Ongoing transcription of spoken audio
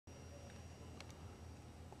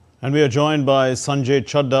And we are joined by Sanjay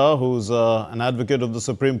Chadha, who's an advocate of the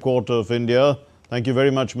Supreme Court of India. Thank you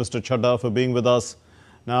very much, Mr. Chadha, for being with us.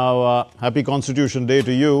 Now, happy Constitution Day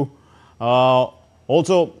to you.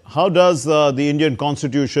 Also, how does the Indian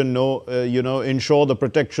Constitution ensure the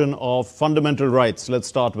protection of fundamental rights? Let's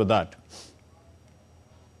start with that.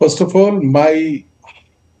 First of all, my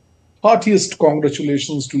heartiest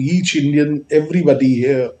congratulations to each Indian, everybody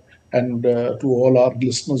here, and to all our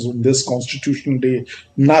listeners on this Constitution Day,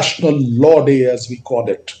 National Law Day, as we call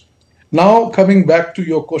it. Now, coming back to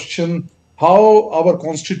your question, how our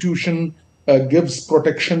Constitution gives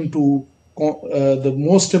protection to the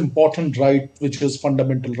most important right, which is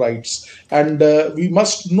fundamental rights, and we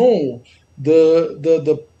must know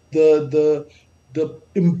the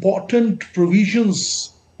important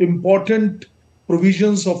provisions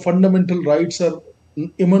of fundamental rights are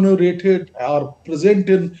enumerated, are present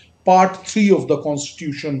in Part 3 of the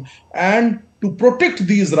Constitution. And to protect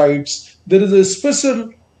these rights, there is a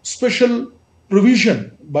special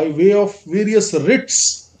provision by way of various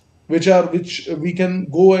writs which we can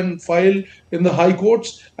go and file in the high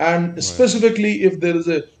courts. And right. Specifically, if there is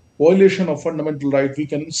a violation of fundamental right, we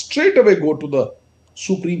can straight away go to the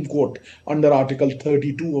Supreme Court under Article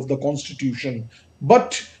 32 of the Constitution.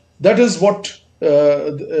 But that is what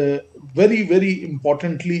very, very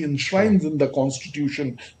importantly enshrines in the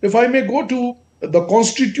Constitution. If I may go to the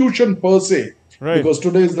Constitution per se, right, because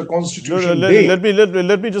today is the Constitution Day.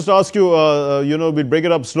 Let me just ask you, we break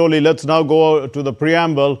it up slowly. Let's now go to the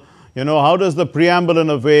preamble. How does the preamble in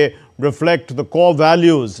a way reflect the core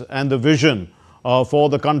values and the vision for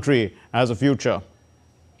the country as a future?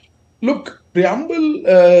 Look, preamble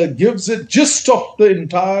gives a gist of the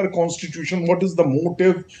entire Constitution. What is the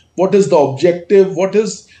motive? What is the objective? What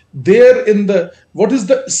is there what is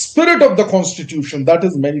the spirit of the Constitution that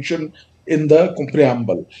is mentioned in the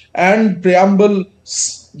preamble? And preamble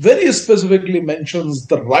very specifically mentions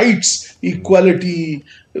the rights, equality,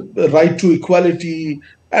 right to equality,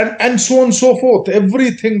 and so on and so forth.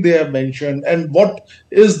 Everything they have mentioned, and what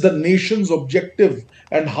is the nation's objective,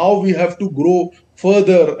 and how we have to grow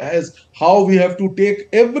further, as how we have to take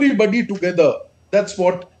everybody together. That's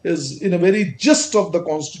what is in a very gist of the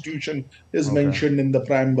Constitution is mentioned in the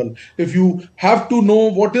preamble. If you have to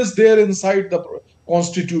know what is there inside the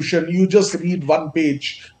Constitution, you just read one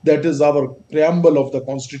page. That is our preamble of the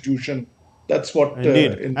Constitution. That's what.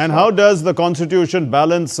 Indeed. And how does the Constitution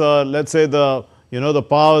balance, let's say, the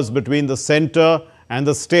powers between the center and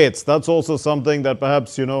the states? That's also something that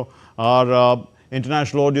perhaps our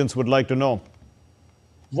international audience would like to know.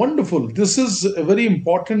 Wonderful. This is a very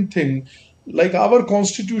important thing. Like, our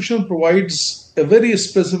Constitution provides a very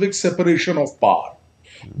specific separation of power.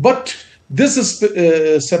 But this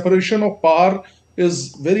separation of power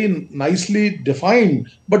is very nicely defined.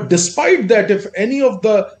 But despite that, if any of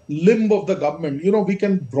the limb of the government, we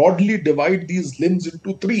can broadly divide these limbs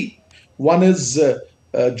into three. One is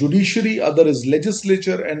judiciary, other is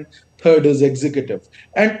legislature, and third is executive.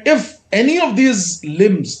 And if any of these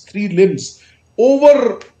limbs, three limbs,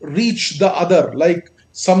 overreach the other, like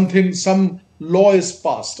some law is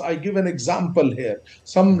passed. I give an example here.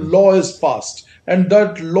 Some law is passed, and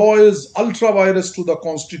that law is ultra vires to the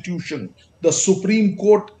Constitution. The Supreme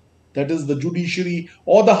Court, that is the judiciary,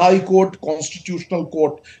 or the High Court, Constitutional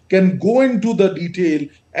Court, can go into the detail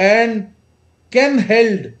and can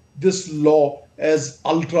hold this law as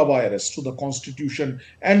ultra vires to the Constitution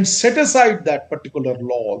and set aside that particular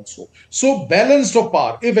law also. So, balanced of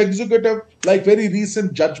power. If executive, like very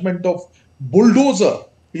recent judgment of bulldozer,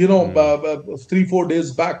 3-4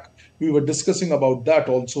 days back, we were discussing about that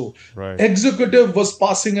also. Right. Executive was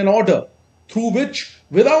passing an order through which,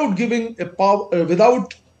 without giving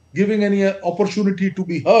any opportunity to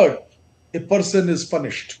be heard, a person is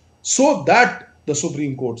punished. So that the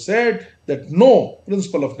Supreme Court said that no,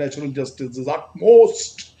 principle of natural justice is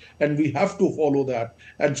utmost, and we have to follow that.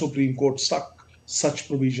 And Supreme Court stuck such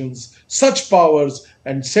provisions, such powers,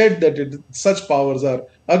 and said that such powers are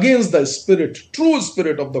against the true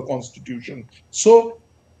spirit of the Constitution. So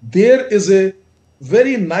there is a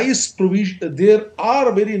very nice provision. There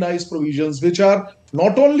are very nice provisions which are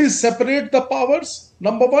not only separate the powers,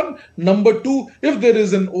 number one. Number two, if there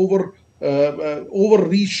is an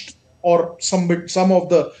overreached, or some of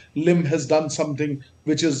the limb has done something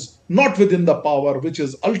which is not within the power, which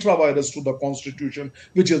is ultra vires to the Constitution,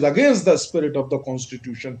 which is against the spirit of the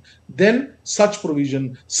Constitution, then such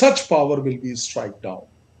provision, such power will be struck down.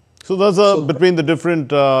 So there's between the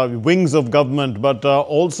different wings of government, but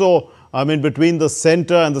also, between the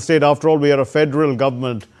center and the state. After all, we are a federal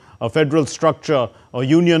government, a federal structure, a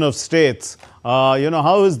union of states.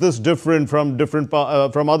 How is this different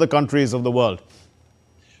from other countries of the world?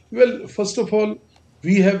 Well, first of all,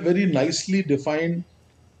 we have very nicely defined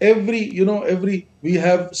every we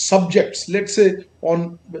have subjects. Let's say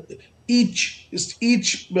on each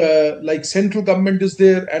like central government is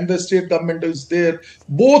there and the state government is there.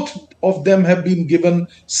 Both of them have been given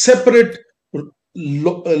separate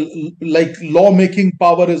like lawmaking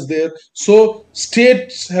power is there. So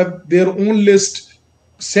states have their own list,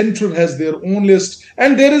 central has their own list,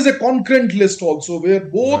 and there is a concurrent list also where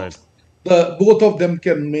Right. both of them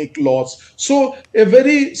can make laws. So a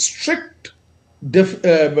very strict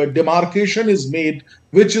demarcation is made,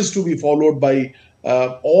 which is to be followed by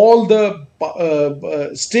all the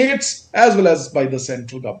states as well as by the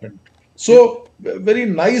central government. So very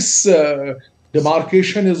nice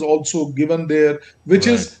demarcation is also given there, which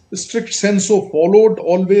Right. is strict sense of followed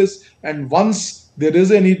always. And once there is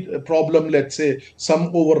any problem, let's say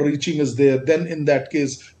some overreaching is there, then in that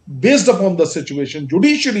case, based upon the situation,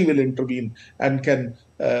 judiciary will intervene and can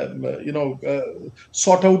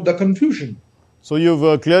sort out the confusion. So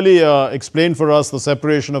you've clearly explained for us the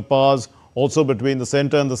separation of powers also between the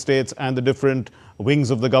center and the states and the different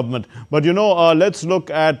wings of the government. But let's look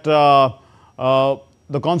at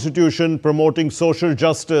the constitution promoting social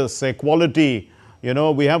justice, equality.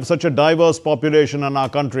 We have such a diverse population in our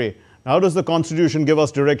country. How does the constitution give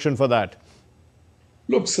us direction for that?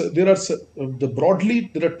 Look, sir,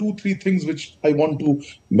 broadly there are two, three things which I want to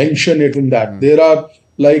mention it in that. There are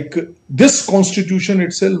like this constitution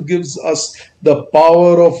itself gives us the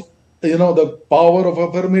power of the power of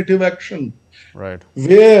affirmative action, Right.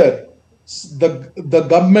 where the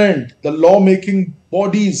government, the lawmaking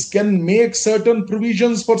bodies can make certain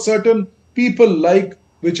provisions for certain people, like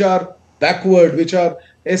which are backward, which are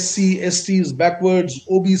SC, STs, backwards,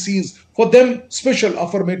 OBCs. For them, special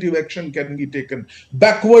affirmative action can be taken.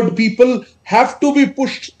 Backward people have to be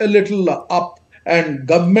pushed a little up, and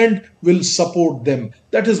government will support them.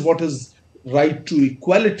 That is what is right to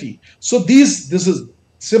equality. So this is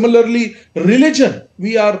similarly religion.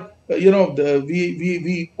 We are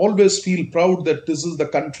we always feel proud that this is the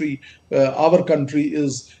country, our country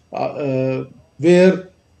is where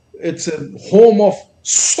it's a home of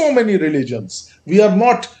so many religions. We are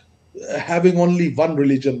not having only one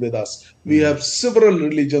religion with us. We have several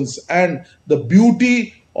religions, and the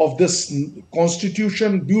beauty of this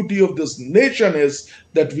constitution, beauty of this nation is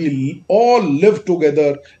that we all live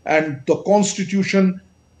together, and the constitution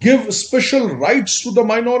give special rights to the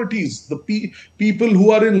minorities, the people who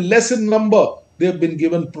are in less in number. They have been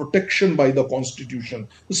given protection by the constitution.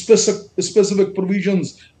 Specific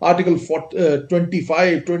provisions, Article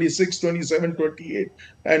 25, 26, 27, 28,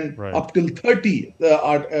 and Right. up till 30,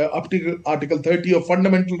 Article 30 of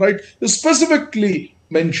fundamental right specifically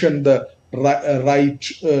mention the right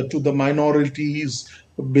to the minorities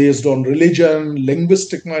based on religion,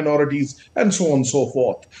 linguistic minorities, and so on and so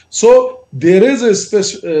forth. So there is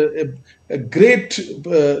a great,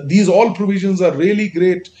 these all provisions are really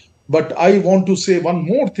great. But I want to say one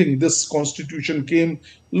more thing. This constitution came,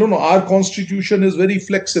 our constitution is very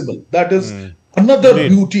flexible. That is another Indeed.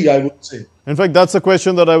 beauty, I would say. In fact, that's a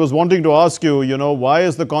question that I was wanting to ask you. Why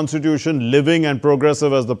is the constitution living and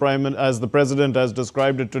progressive as the president has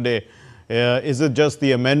described it today? Is it just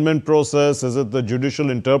the amendment process? Is it the judicial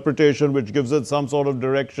interpretation which gives it some sort of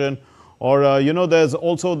direction? Or, there's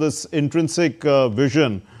also this intrinsic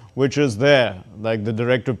vision which is there, like the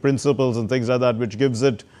directive principles and things like that, which gives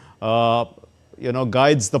it,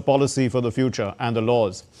 guides the policy for the future and the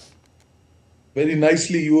laws. Very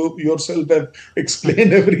nicely, you yourself have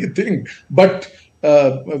explained everything. But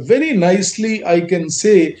very nicely, I can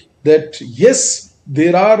say that yes,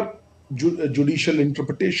 there are judicial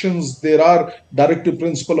interpretations, there are directive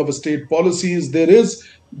principle of state policies, there is,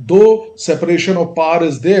 though separation of power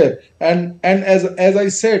is there, and as I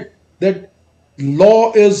said, that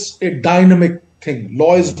law is a dynamic thing.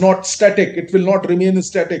 Law is not static, it will not remain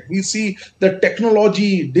static. We see that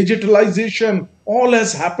technology, digitalization, all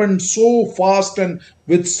has happened so fast and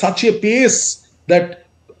with such a pace that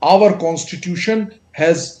our constitution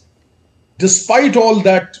has, despite all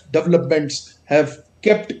that developments, have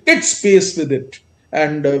kept its pace with it.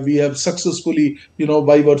 And we have successfully,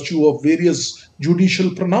 by virtue of various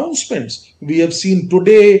judicial pronouncements, we have seen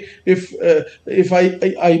today, if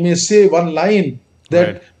I may say one line,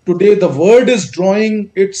 that Right. today the world is drawing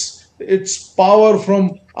its power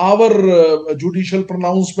from our judicial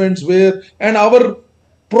pronouncements, and our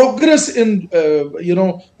progress in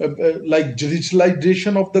like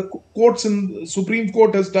judicialization of the courts, in Supreme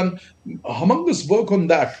Court has done humongous work on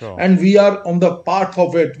that. Sure. And we are on the path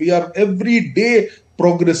of it. We are every day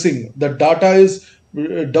progressing. The data is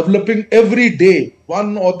developing every day.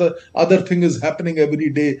 One or the other thing is happening every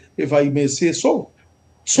day, if I may say so.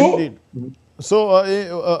 So Indeed. So,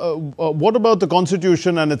 what about the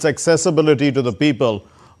Constitution and its accessibility to the people?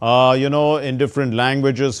 In different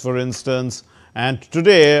languages, for instance. And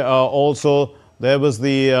today, also, there was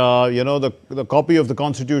the copy of the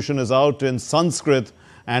Constitution is out in Sanskrit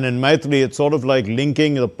and in Maithili. It's sort of like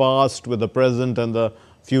linking the past with the present and the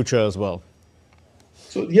future as well.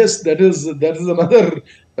 So yes, that is another,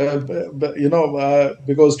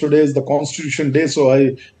 because today is the Constitution Day.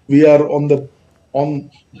 So we are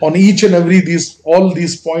on each and every these all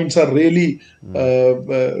these points are really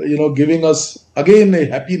giving us again a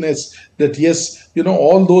happiness that yes,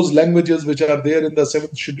 all those languages which are there in the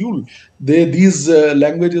seventh schedule, these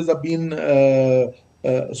languages have been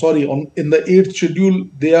sorry, on in the eighth schedule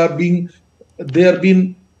they are being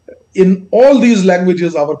in all these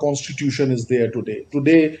languages. Our constitution is there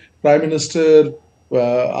today. Prime Minister,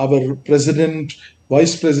 our president,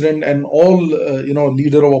 vice president, and all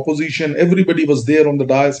leader of opposition, everybody was there on the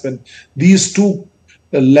dais when these two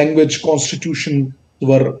language constitution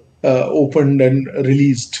were opened and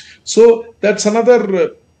released. So that's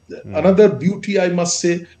another beauty, I must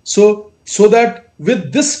say. So that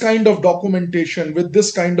with this kind of documentation, with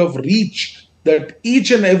this kind of reach, that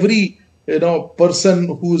each and every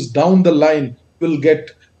person who's down the line will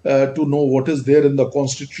get to know what is there in the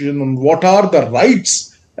constitution and what are the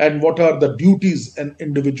rights and what are the duties an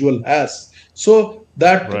individual has. So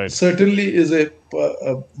that Right. certainly is a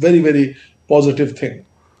very, very positive thing.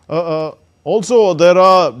 Also, there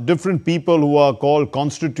are different people who are called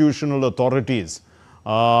constitutional authorities,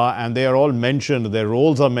 and they are all mentioned. Their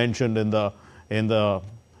roles are mentioned in the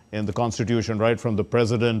Constitution, right from the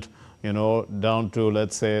president, down to,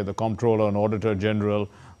 let's say, the comptroller and auditor general.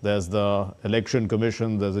 There's the election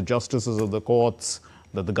commission. There's the justices of the courts,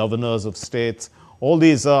 the governors of states. All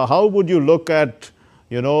these. How would you look at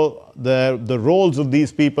the roles of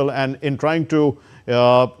these people and in trying to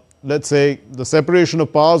let's say, the separation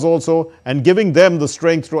of powers also, and giving them the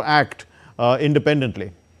strength to act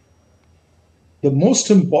independently? The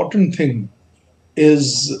most important thing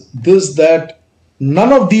is this, that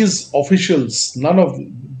none of these officials,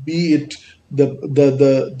 be it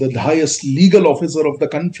the highest legal officer of the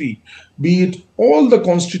country, be it all the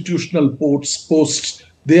constitutional posts,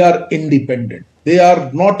 they are independent. They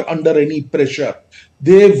are not under any pressure.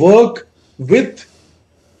 They work within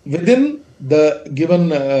the given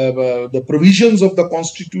the provisions of the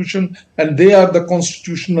constitution, and they are the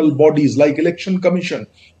constitutional bodies like election commission.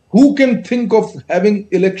 Who can think of having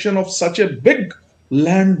election of such a big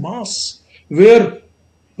land mass where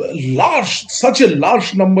such a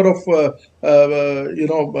large number of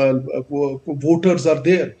voters are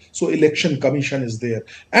there? So election commission is there,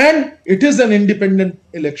 and it is an independent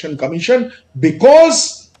election commission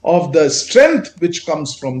because of the strength which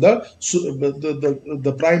comes from the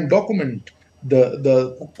prime document,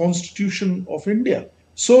 the Constitution of India.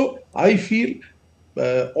 So I feel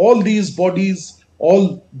all these bodies,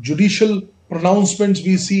 all judicial pronouncements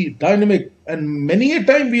we see dynamic, and many a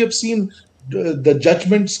time we have seen the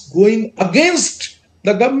judgments going against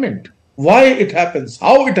the government. Why it happens,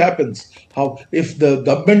 how it happens, how if the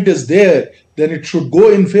government is there, then it should go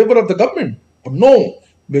in favor of the government. No,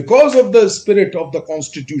 because of the spirit of the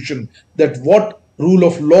constitution, that what rule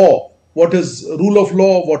of law, what is rule of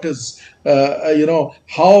law, what is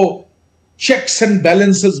how checks and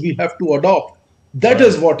balances we have to adopt. That Right.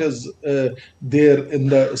 is what is there in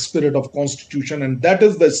the spirit of constitution, and that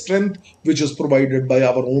is the strength which is provided by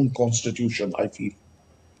our own constitution, I feel.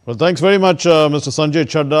 Well, thanks very much, Mr. Sanjay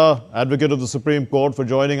Chadha, advocate of the Supreme Court, for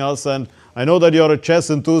joining us. And I know that you're a chess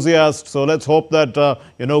enthusiast, so let's hope that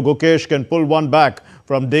Gukesh can pull one back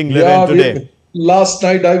from Ding Liren today. Last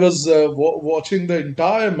night I was watching the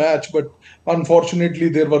entire match, but unfortunately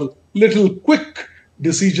there were little quick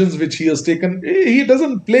decisions which he has taken. He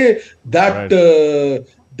doesn't play that. Right.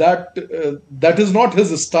 That is not his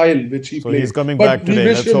style, which he So plays. he's coming But back we today.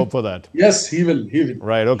 wish Let's him- hope for that. Yes, he will. He will.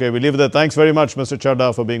 Right. Okay. We leave it there. Thanks very much, Mr.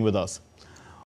 Chadha, for being with us.